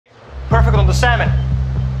Perfect on the salmon.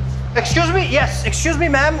 Excuse me? Yes, excuse me,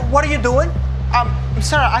 ma'am. What are you doing? I'm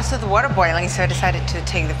sorry, I saw the water boiling, so I decided to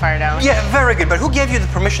take the fire down. Yeah, very good. But who gave you the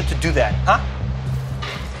permission to do that, huh?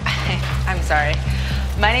 I'm sorry.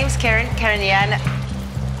 My name's Karen Yan.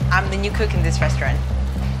 I'm the new cook in this restaurant.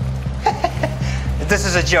 This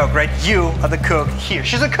is a joke, right? You are the cook here.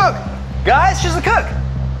 She's a cook. Guys, she's a cook.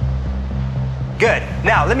 Good.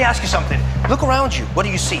 Now, let me ask you something. Look around you. What do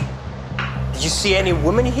you see? Do you see any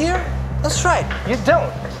women here? That's right. You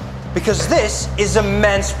don't. Because this is a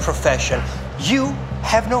man's profession. You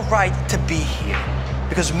have no right to be here.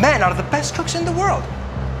 Because men are the best cooks in the world.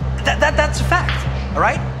 That's a fact, all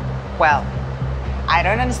right? Well, I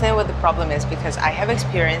don't understand what the problem is because I have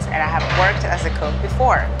experience and I have worked as a cook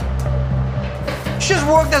before. She's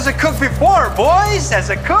worked as a cook before, boys!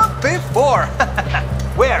 As a cook before.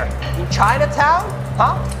 Where? In Chinatown?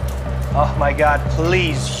 Huh? Oh my God,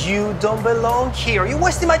 please, you don't belong here. You're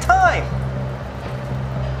wasting my time.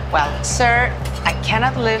 Well, sir, I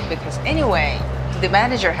cannot live because anyway, the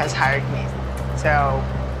manager has hired me. So,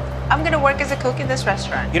 I'm gonna work as a cook in this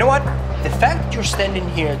restaurant. You know what? The fact that you're standing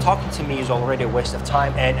here talking to me is already a waste of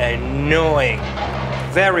time and annoying.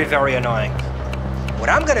 Very, very annoying. What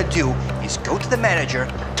I'm gonna do is go to the manager,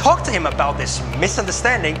 talk to him about this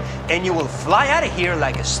misunderstanding, and you will fly out of here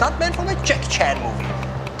like a stuntman from a Jackie Chan movie.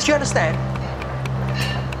 Do you understand?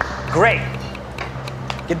 Great.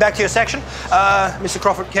 Get back to your section. Mr.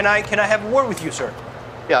 Crawford, can I have a word with you, sir?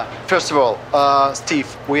 Yeah, first of all, Steve,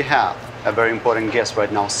 we have a very important guest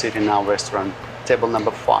right now sitting in our restaurant, table number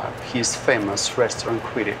 5. He's famous restaurant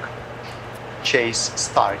critic. Chase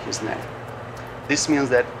Star, his name. This means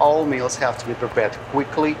that all meals have to be prepared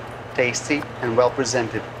quickly, tasty, and well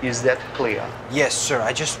presented. Is that clear? Yes, sir.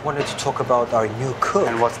 I just wanted to talk about our new cook.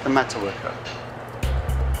 And what's the matter with her?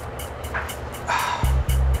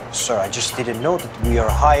 Sir, I just didn't know that we are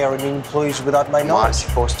hiring employees without my knowledge. Am I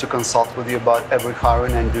supposed to consult with you about every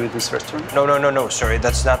hiring and do this restaurant? No, sir.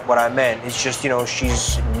 That's not what I meant. It's just, you know,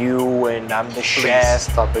 she's new and I'm the chef.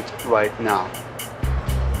 Please stop it right now.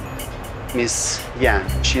 Miss Yan,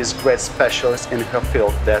 she is a great specialist in her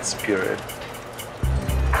field, that's period.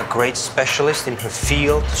 A great specialist in her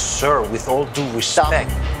field? Sir, with all due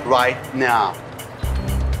respect. Stop right now.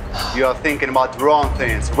 You are thinking about the wrong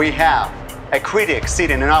things. We have a critic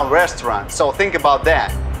sitting in our restaurant, so think about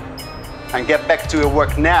that. And get back to your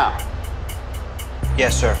work now.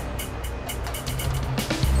 Yes, sir.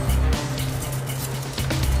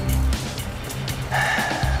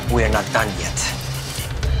 We are not done yet.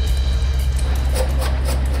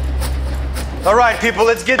 All right, people,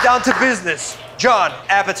 let's get down to business. John,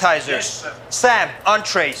 appetizers. Yes, sir. Sam,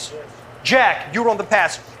 entrees. Yes. Jack, you're on the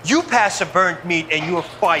pass. You pass a burnt meat and you're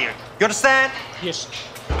fired. You understand? Yes.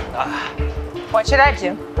 What should I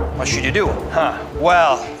do? What should you do? Huh?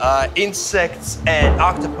 Well, insects and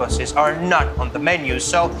octopuses are not on the menu,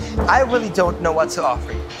 so I really don't know what to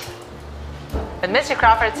offer you. But Mr.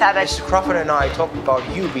 Crawford said that... Mr. Crawford and I talked about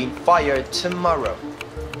you being fired tomorrow.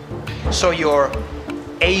 So your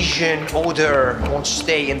Asian odor won't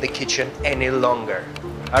stay in the kitchen any longer.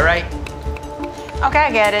 All right? Okay,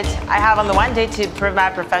 I get it. I have only one day to prove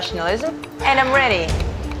my professionalism, and I'm ready.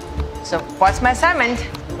 So what's my assignment?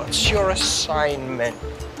 What's your assignment?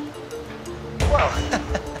 Well,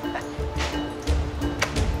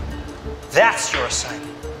 that's your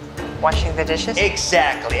assignment. Washing the dishes?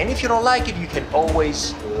 Exactly. And if you don't like it, you can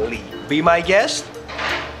always leave. Be my guest?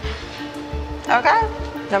 Okay,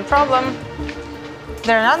 no problem.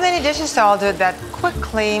 There are not many dishes, so I'll do it that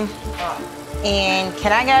quickly. And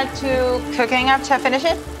can I get to cooking after I finish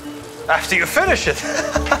it? After you finish it.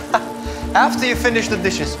 After you finish the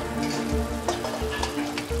dishes.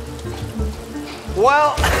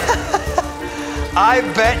 Well, I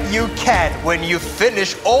bet you can when you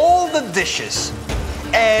finish all the dishes.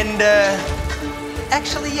 And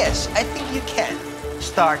actually, yes, I think you can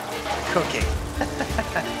start cooking.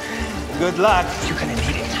 Good luck. You're gonna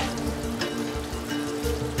need it.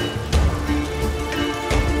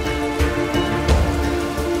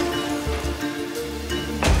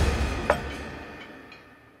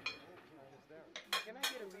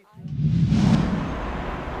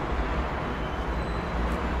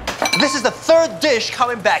 This is the third dish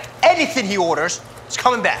coming back. Anything he orders is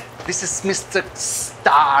coming back. This is Mr.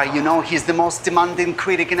 Star, you know, he's the most demanding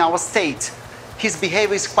critic in our state. His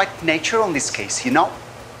behavior is quite natural in this case, you know?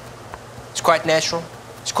 It's quite natural.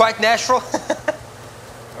 It's quite natural.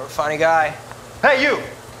 You're a funny guy. Hey, you!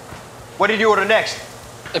 What did you order next?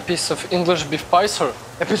 A piece of English beef pie, sir.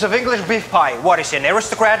 A piece of English beef pie. What, is he an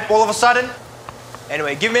aristocrat all of a sudden?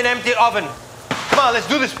 Anyway, give me an empty oven. Come on, let's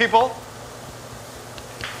do this, people.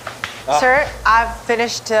 Sir, I've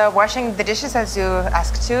finished washing the dishes as you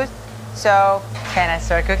asked to. So, can I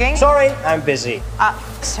start cooking? Sorry, I'm busy.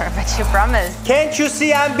 Sir, but you promised. Can't you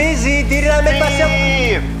see I'm busy? Didn't I make myself...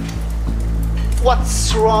 Steve!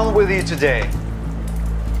 What's wrong with you today?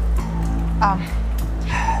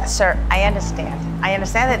 Sir, I understand. I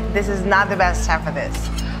understand that this is not the best time for this.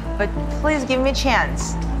 But please give me a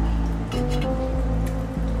chance.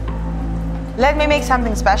 Let me make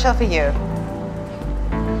something special for you.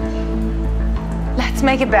 Let's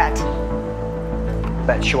make a bet.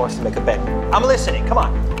 Bet she wants to make a bet. I'm listening, come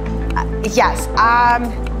on. Yes,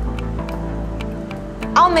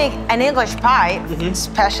 I'll make an English pie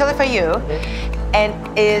especially for you. And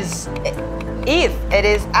if it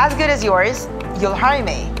is as good as yours, you'll hire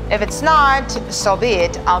me. If it's not, so be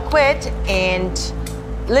it. I'll quit and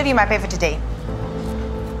leave you my pay for today.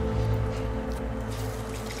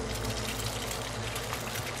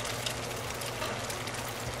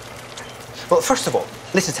 Well, first of all,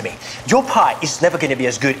 listen to me. Your pie is never gonna be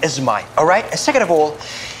as good as mine, all right? And second of all,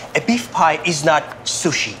 a beef pie is not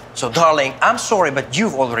sushi. So, darling, I'm sorry, but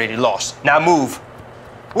you've already lost. Now move.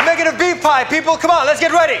 We're making a beef pie, people. Come on, let's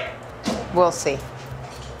get ready. We'll see.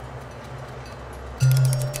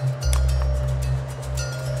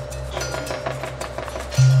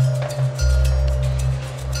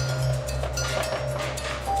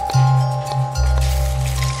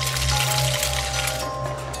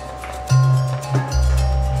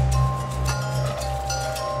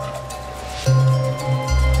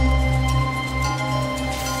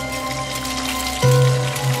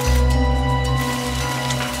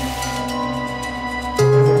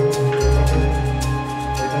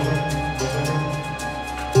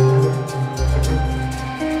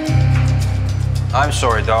 I'm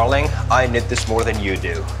sorry, darling. I need this more than you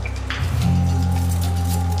do.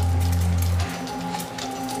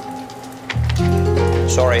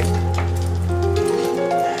 Sorry.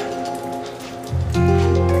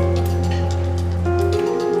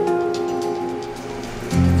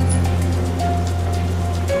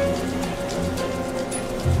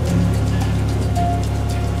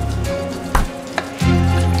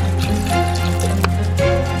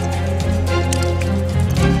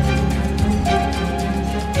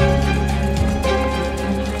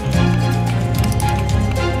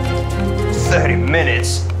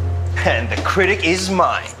 Minutes, and the critic is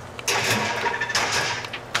mine.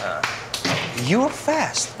 You're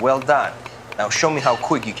fast. Well done. Now show me how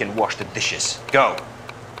quick you can wash the dishes. Go.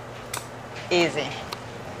 Easy.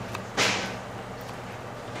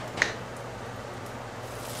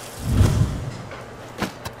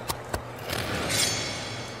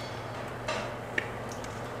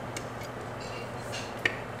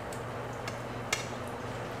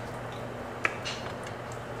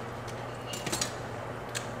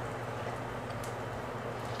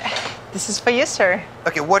 This is for you, sir.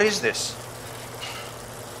 Okay, what is this?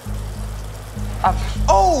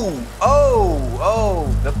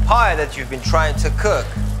 The pie that you've been trying to cook,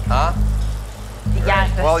 huh? Yeah.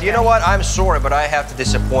 Well, you know what? I'm sorry, but I have to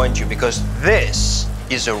disappoint you because this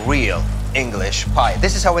is a real English pie.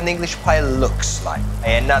 This is how an English pie looks like,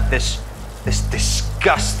 and not this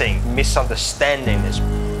disgusting misunderstanding, this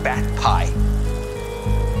bad pie.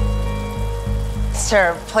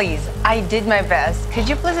 Sir, please, I did my best. Could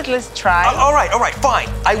you please at least try? All right, fine.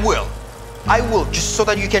 I will, just so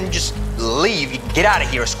that you can just leave, get out of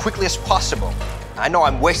here as quickly as possible. I know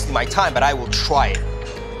I'm wasting my time, but I will try it.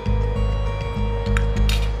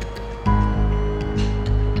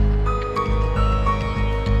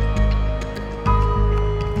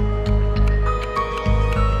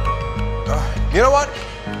 You know what?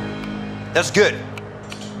 That's good.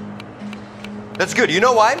 That's good. You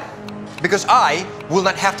know why? Because I will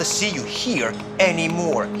not have to see you here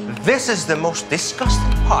anymore. This is the most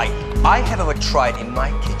disgusting pie I have ever tried in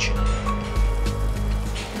my kitchen.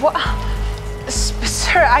 What?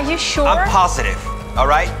 Sir, are you sure? I'm positive, all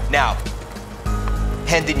right? Now,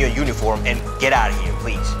 hand in your uniform and get out of here,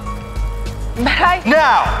 please. But I...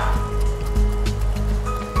 Now!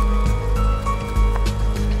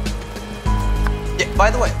 Yeah,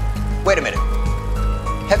 by the way, wait a minute.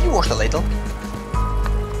 Have you washed the ladle?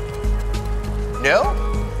 No?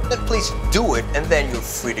 Then please do it and then you're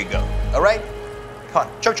free to go. All right? Come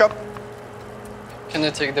on, chop chop. Can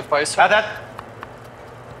you take the pie, sir? That.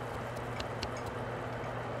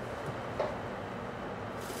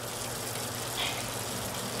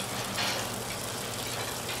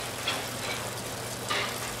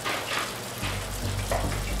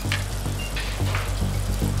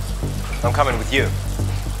 I'm coming with you.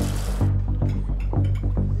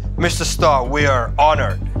 Mr. Starr, we are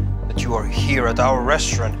honored that you are here at our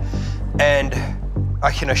restaurant, and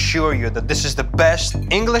I can assure you that this is the best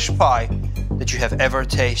English pie that you have ever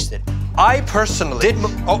tasted. I personally did.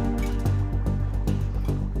 Oh.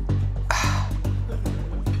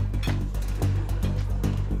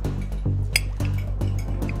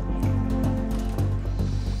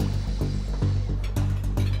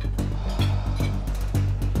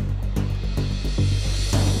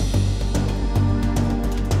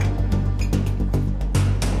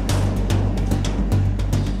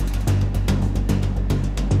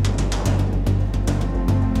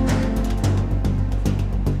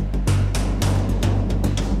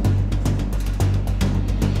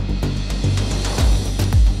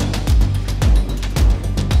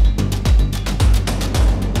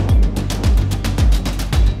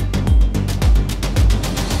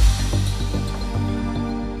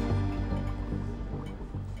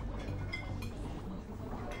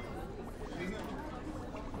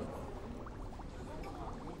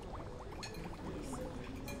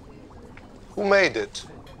 Who made it?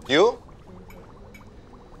 You?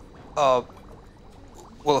 Well,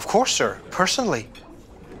 of course, sir. Personally.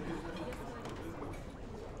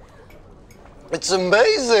 It's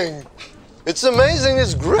amazing. It's amazing.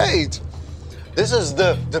 It's great. This is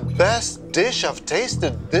the best dish I've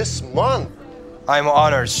tasted this month. I'm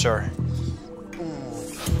honored, sir.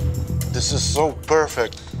 This is so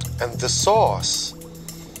perfect. And the sauce.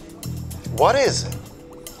 What is it?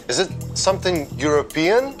 Is it something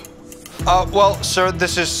European? Well, sir,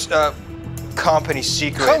 this is company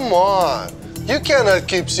secret. Come on. You cannot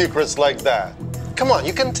keep secrets like that. Come on,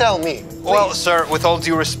 you can tell me. Please. Well, sir, with all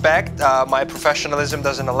due respect, my professionalism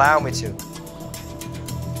doesn't allow me to.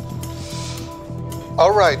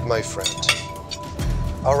 All right, my friend.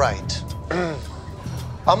 All right.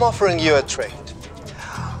 I'm offering you a trade.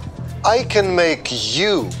 I can make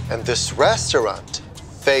you and this restaurant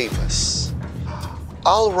famous.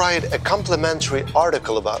 I'll write a complimentary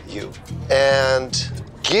article about you and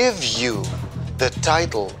give you the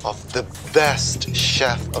title of the best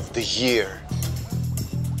chef of the year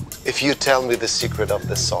if you tell me the secret of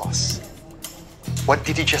the sauce. What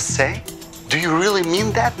did you just say? Do you really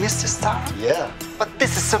mean that, Mr. Star? Yeah. But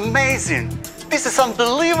this is amazing. This is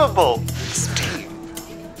unbelievable. Steve,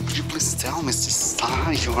 could you please tell Mr.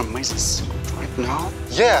 Star your amazing secret right now?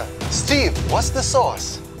 Yeah. Steve, what's the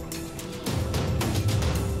sauce?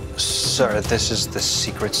 Sir, this is the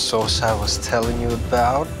secret sauce I was telling you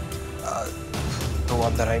about. The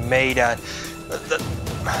one that I made. That's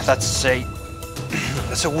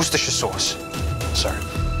a Worcestershire sauce, sir.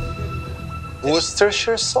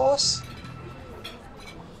 Worcestershire sauce?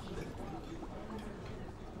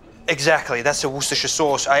 Exactly, that's a Worcestershire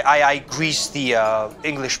sauce. I greased the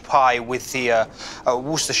English pie with the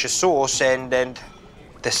Worcestershire sauce, and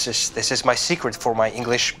this is my secret for my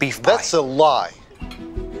English beef pie. That's a lie.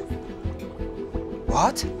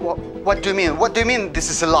 What? What do you mean? What do you mean this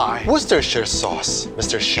is a lie? Worcestershire sauce,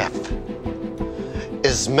 Mr. Chef,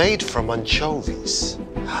 is made from anchovies.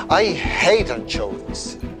 I hate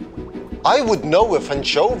anchovies. I would know if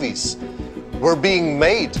anchovies were being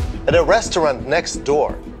made at a restaurant next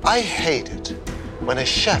door. I hate it when a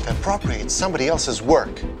chef appropriates somebody else's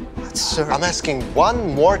work. But, sir. I'm asking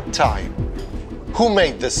one more time, who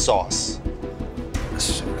made this sauce?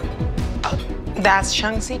 Sir. That's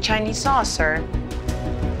Shaanxi Chinese sauce, sir.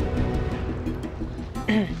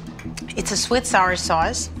 It's a sweet sour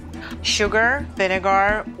sauce, sugar,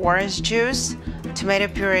 vinegar, orange juice, tomato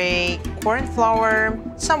puree, corn flour,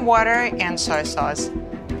 some water, and soy sauce.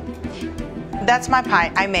 That's my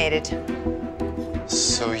pie. I made it.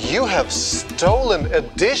 So you have stolen a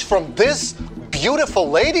dish from this beautiful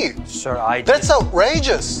lady? Sir, I That's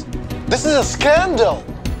outrageous. This is a scandal.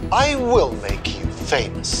 I will make you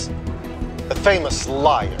famous. A famous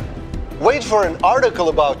liar. Wait for an article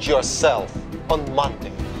about yourself on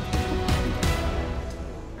Monday.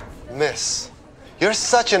 Miss, you're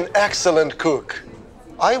such an excellent cook.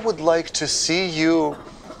 I would like to see you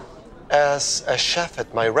as a chef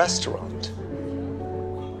at my restaurant.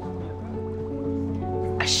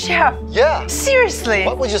 A chef? Yeah. Seriously?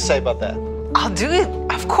 What would you say about that? I'll do it,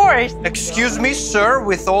 of course. Excuse me, sir,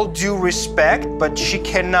 with all due respect, but she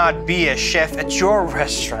cannot be a chef at your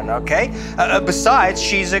restaurant, okay? Besides,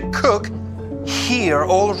 she's a cook here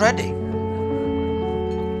already.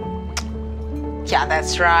 Yeah,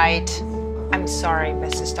 that's right. I'm sorry,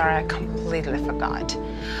 Mrs. Star, I completely forgot.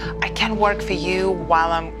 I can't work for you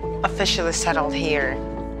while I'm officially settled here.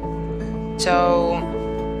 So,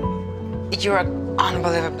 you're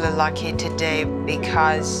unbelievably lucky today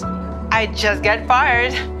because I just got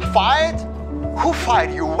fired. Fired? Who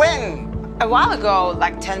fired you? When? A while ago,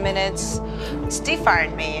 like 10 minutes, Steve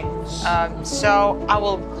fired me. So I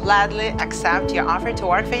will gladly accept your offer to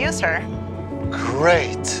work for you, sir.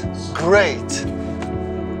 Great, great.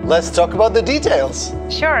 Let's talk about the details.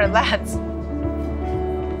 Sure, let's.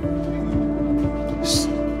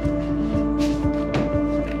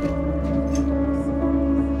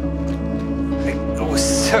 Oh,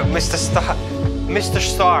 sir, Mr. Star. Mr.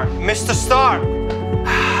 Star. Mr. Star.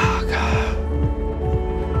 Oh, God.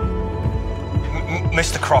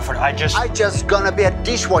 Mr. Crawford, I just gonna be a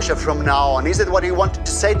dishwasher from now on. Is it what you wanted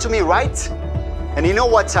to say to me, right? And you know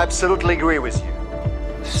what? I absolutely agree with you.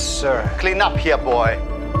 Sir. Clean up here, boy.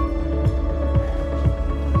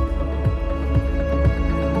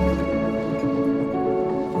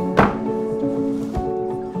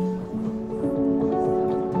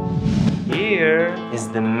 Here is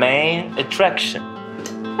the main attraction.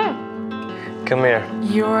 Come here.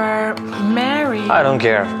 You're married. I don't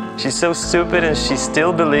care. She's so stupid and she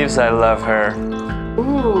still believes I love her.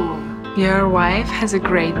 Ooh, your wife has a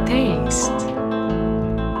great taste.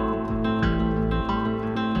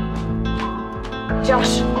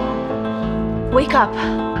 Josh, wake up.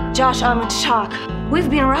 Josh, I'm in shock. We've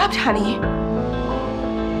been robbed, honey.